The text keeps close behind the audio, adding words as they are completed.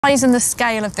size and the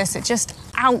scale of this, it just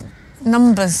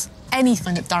outnumbers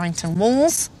anything at Darrington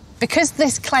Walls. Because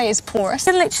this clay is porous,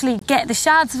 You can literally get the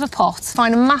shards of a pot.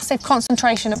 find a massive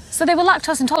concentration of... So they were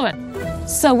lactose intolerant.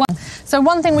 So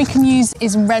one thing we can use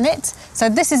is rennet. So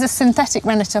this is a synthetic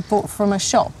rennet I bought from a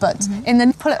shop, but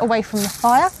pull it away from the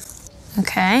fire.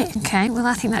 Okay. Well,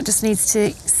 I think that just needs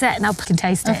to set and I can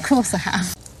taste it. Of course I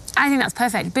have. I think that's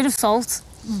perfect. A bit of salt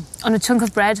on a chunk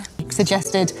of bread.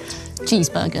 Suggested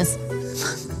cheeseburgers.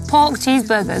 Pork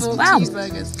cheeseburgers. Pork Wow.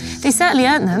 cheeseburgers. They certainly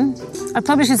earn them. I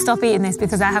probably should stop eating this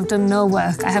because I have done no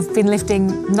work. I have been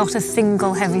lifting not a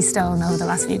single heavy stone over the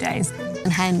last few days.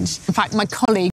 And henge. In fact, my colleague